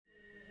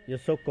Eu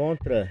sou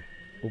contra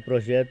o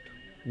projeto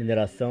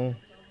mineração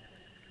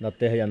na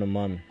terra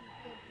Yanomami.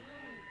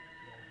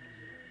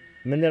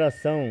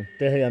 Mineração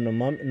terra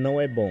Yanomami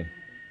não é bom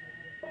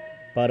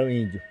para o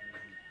índio.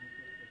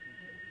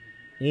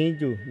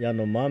 Índio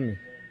Yanomami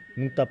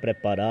não está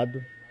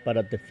preparado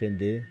para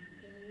defender,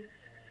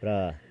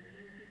 para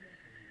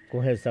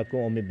conversar com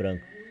o homem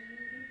branco.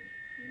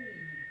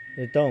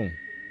 Então,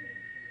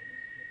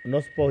 o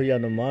nosso povo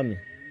Yanomami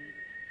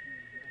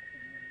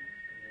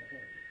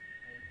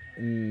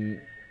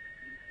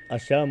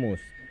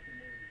achamos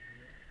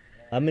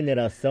a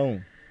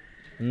mineração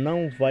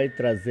não vai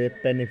trazer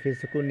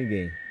benefício com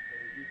ninguém.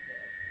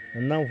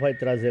 Não vai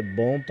trazer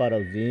bom para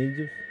os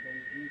índios.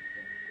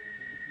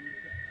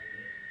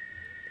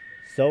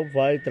 Só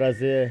vai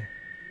trazer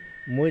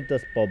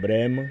muitos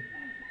problemas,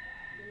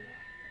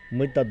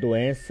 muita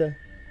doença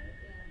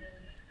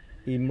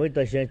e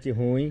muita gente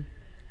ruim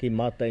que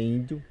mata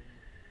índio.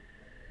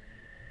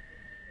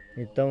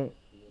 Então,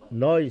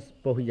 nós,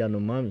 povo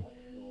Yanomami,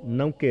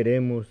 não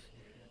queremos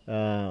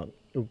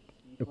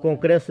o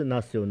Congresso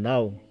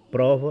Nacional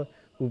prova,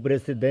 o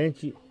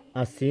presidente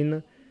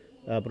assina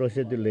a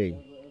projeto de lei,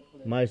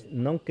 mas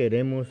não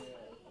queremos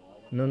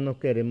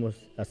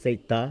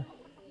aceitar.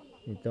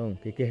 Então,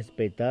 tem que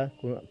respeitar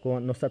com a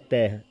nossa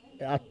terra.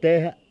 A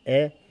terra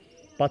é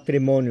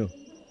patrimônio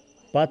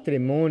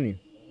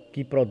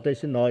que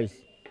protege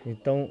nós.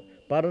 Então,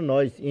 para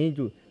nós,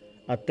 índios,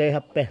 a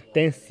terra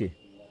pertence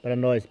para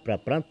nós, para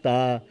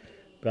plantar,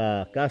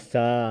 para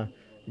caçar,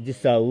 de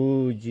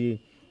saúde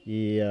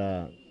e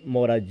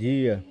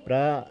moradia,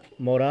 para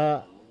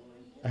morar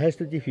o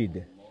resto de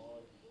vida.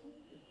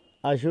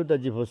 A ajuda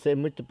de você é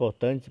muito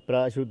importante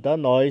para ajudar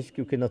nós,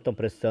 que o que nós estamos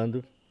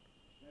precisando,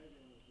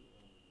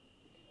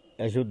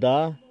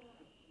 ajudar,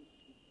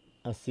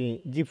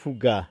 assim,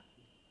 divulgar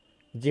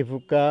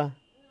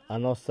a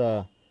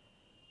nossa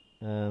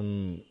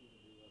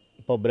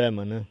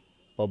problema, né?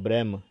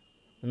 Problema.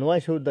 Não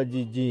ajuda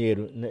de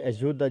dinheiro, né?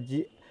 Ajuda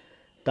de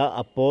dar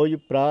apoio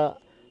para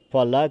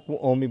falar com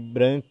o homem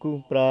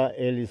branco, para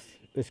eles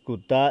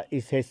escutar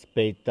e se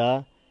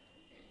respeitar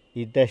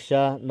e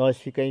deixar nós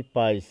ficar em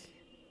paz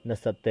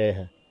nessa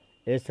terra.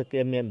 Essa que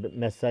é a minha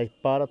mensagem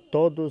para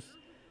todos